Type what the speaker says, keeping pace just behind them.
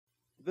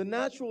The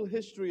natural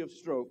history of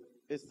stroke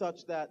is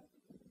such that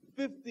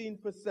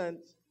 15%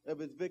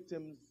 of its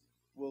victims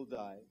will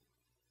die.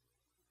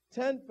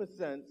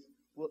 10%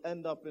 will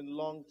end up in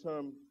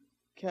long-term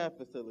care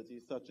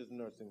facilities such as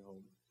nursing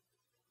homes.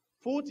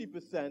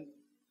 40%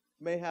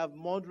 may have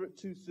moderate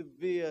to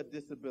severe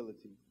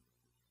disability.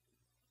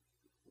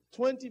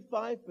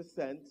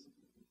 25%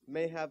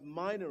 may have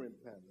minor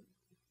impairment.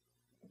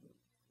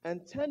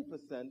 And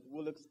 10%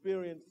 will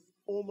experience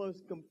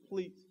almost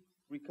complete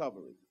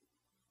recovery.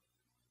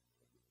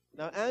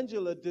 Now,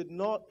 Angela did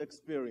not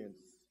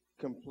experience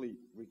complete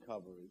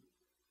recovery,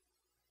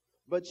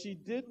 but she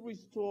did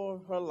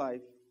restore her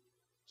life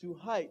to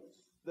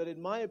heights that,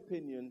 in my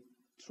opinion,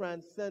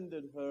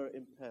 transcended her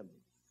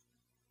impairments.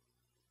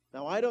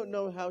 Now, I don't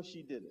know how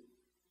she did it.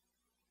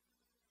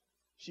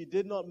 She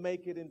did not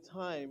make it in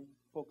time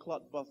for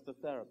clotbuster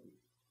therapy,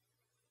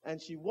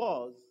 and she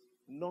was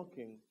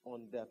knocking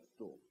on death's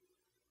door.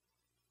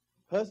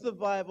 Her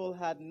survival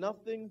had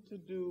nothing to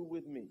do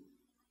with me.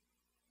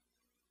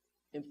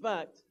 In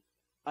fact,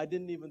 I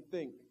didn't even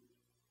think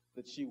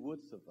that she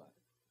would survive.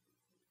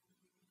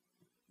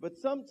 But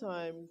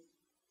sometimes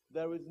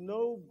there is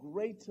no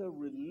greater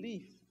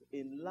relief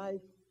in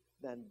life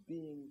than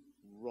being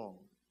wrong.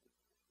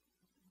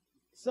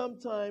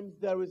 Sometimes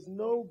there is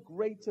no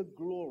greater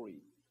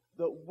glory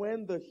than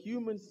when the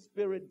human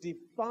spirit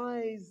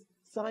defies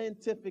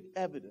scientific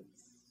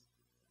evidence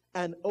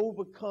and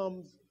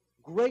overcomes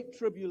great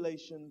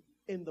tribulation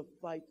in the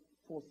fight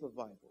for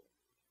survival.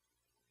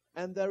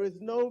 And there is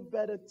no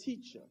better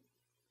teacher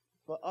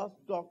for us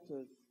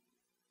doctors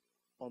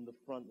on the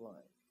front line.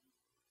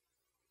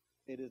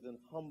 It is an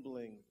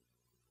humbling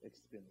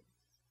experience.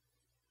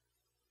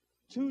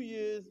 2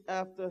 years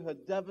after her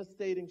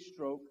devastating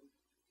stroke,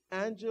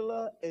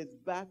 Angela is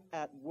back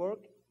at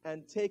work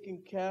and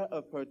taking care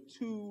of her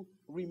 2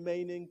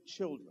 remaining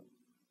children.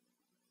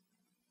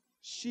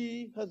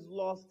 She has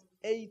lost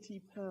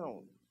 80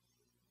 pounds.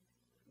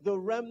 The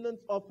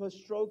remnants of her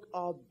stroke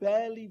are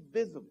barely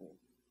visible.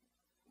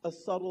 A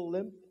subtle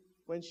limp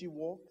when she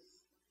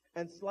walks,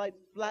 and slight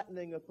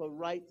flattening of her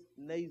right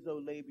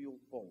nasolabial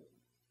fold.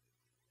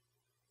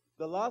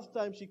 The last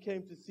time she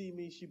came to see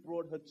me, she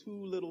brought her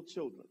 2 little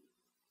children.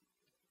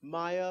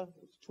 Maya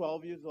was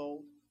 12 years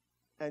old,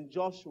 and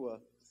Joshua,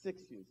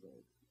 6 years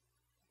old.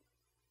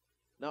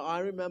 Now,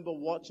 I remember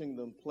watching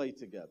them play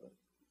together.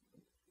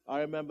 I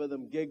remember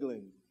them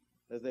giggling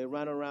as they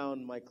ran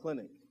around my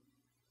clinic.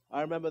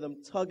 I remember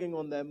them tugging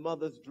on their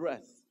mother's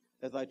dress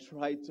as I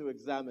tried to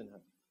examine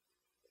her.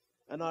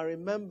 And I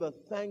remember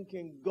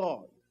thanking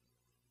God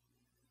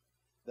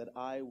that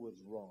I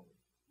was wrong.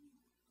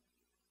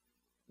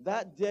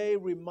 That day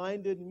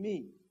reminded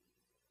me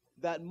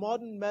that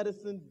modern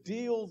medicine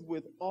deals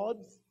with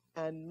odds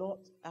and not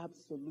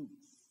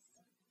absolutes.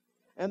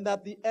 And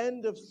that the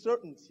end of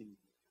certainty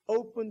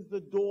opens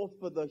the door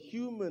for the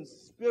human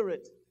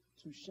spirit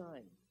to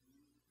shine.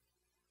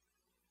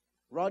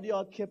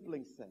 Rudyard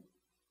Kipling said,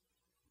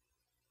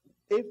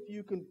 "If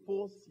you can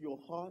force your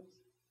heart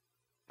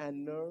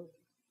and nerve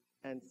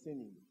and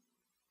sinew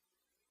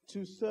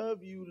to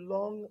serve you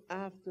long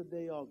after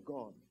they are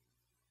gone,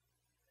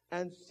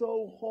 and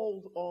so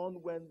hold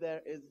on when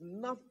there is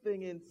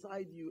nothing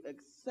inside you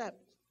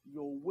except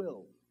your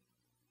will,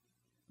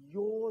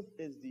 yours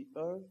is the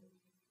earth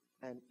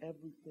and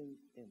everything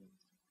in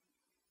it."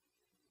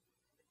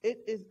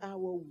 It is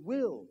our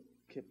will,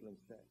 Kipling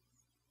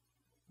says,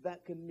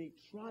 that can meet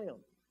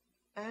triumph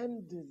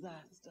and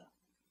disaster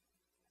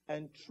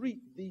and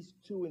treat these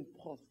 2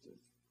 impostors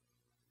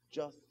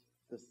just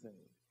the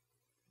same.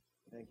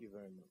 Thank you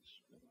very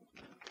much.